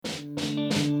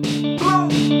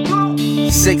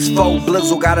6'4",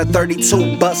 Blizzle got a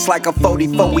 32, bust like a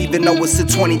 44, even though it's a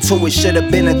 22. It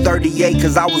should've been a 38,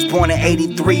 cause I was born in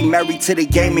 83. Married to the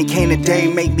game and can't a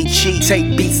day make me cheat.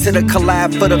 Take beats to the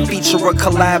collab for the feature of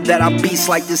collab that I beast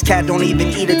like this cat don't even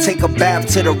eat or take a bath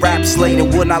to the rap slate.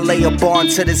 And when I lay a bar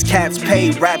until this cat's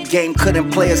paid, rap game couldn't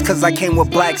play us cause I came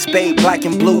with black spade, black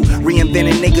and blue.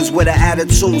 Reinventing niggas with an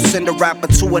attitude, send a rapper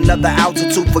to another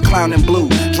altitude for clowning blue.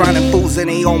 Drowning fools in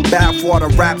their own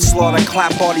bathwater, rap slaughter,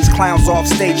 clap all these clowns off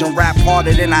stage and rap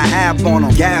harder than I have on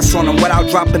them. Gas on them without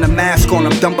dropping a mask on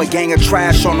them, dump a gang of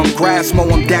trash on them, grass mow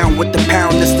them down with the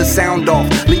pound, this the sound off.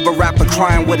 Leave a rapper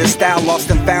crying with a style lost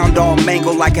and found, all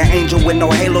mangled like an angel with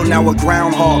no halo, now a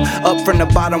groundhog. Up from the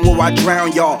bottom where I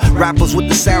drown y'all, rappers with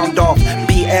the sound off.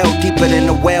 BL deeper than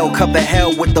the well, cover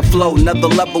hell with the flow, another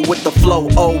level with the flow.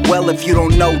 Oh well, if you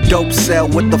don't know, dope sell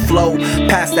with the flow.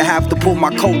 Pastor have to pull my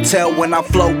coattail when I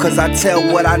flow, cause I tell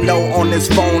what I know on this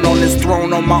phone, on this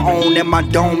throne, on my own, in my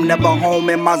dome. Never home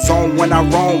in my zone when I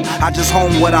roam, I just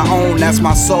home what I own, that's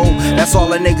my soul. That's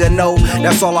all a nigga know,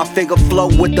 that's all I figure flow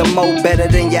with the mo. Better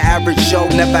than your average show,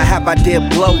 never have I did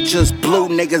blow. Just blue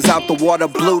niggas out the water,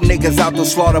 blue niggas out the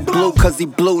slaughter. Blue cause he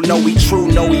blue, know he true,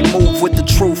 know he move with the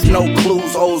truth. No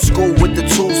clues, old school with the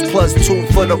tools,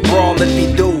 +2 for the brawl if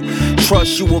he do.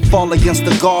 Trust you will fall against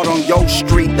the guard on your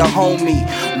street, the homie,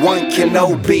 one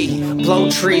Kenobi.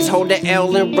 Blow trees, hold the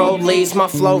L and roll leaves. My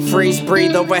flow freeze,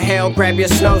 breathe over hell, grab your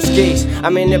snow skis.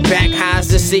 I'm in the back, highs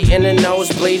the seat in the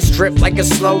nosebleeds. Drip like a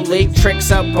slow leak,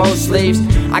 tricks up both sleeves.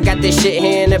 I got this shit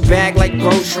here in the bag like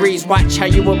groceries. Watch how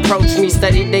you approach me,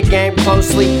 study the game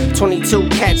closely. 22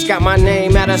 cats got my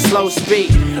name at a slow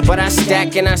speed, but I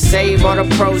stack and I save all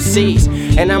the proceeds.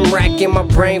 And I'm racking my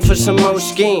brain for some more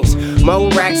schemes. More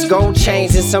racks, gold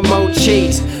chains, and some more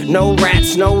cheese. No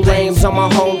rats, no lames on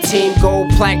my home team. Gold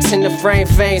plaques in the frame,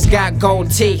 fangs got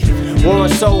gold teeth. Worn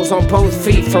souls on both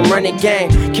feet from running game.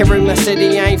 Carry my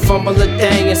city, I ain't fumble a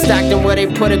thing. In Stockton where they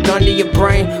put a gun to your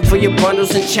brain for your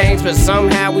bundles and chains, but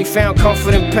somehow we found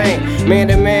comfort in pain. Man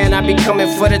to man, I be coming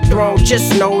for the throne.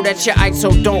 Just know that your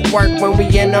ISO don't work when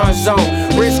we in our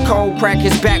zone. Wrist cold, crack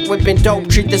his back, whipping dope.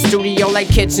 Treat the studio like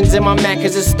kitchens and my Mac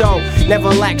is a stove. Never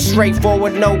lack,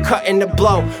 straightforward, no cutting the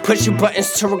blow. Push your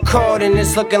buttons to record and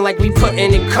it's looking like we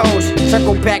putting in codes.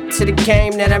 Circle back to the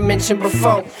game that I mentioned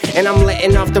before, and I'm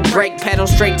letting off the brake pedal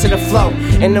straight to the flow.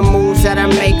 And the moves that I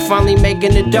make, finally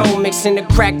making the dough. Mixing the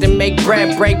crack to make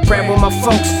bread, break bread with my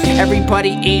folks. Everybody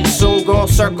eat, soon gon'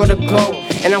 circle the globe.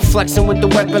 And I'm flexing with the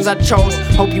weapons I chose.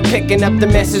 Hope you picking up the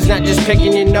message, not just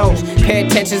picking your nose. Pay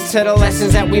attention to the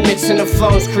lessons that we mix in the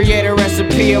flows. Create a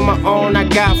recipe of my own, I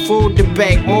got food to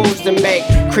bake, moves to make.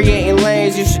 Creating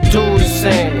lanes, you should do the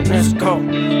same. Let's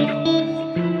go.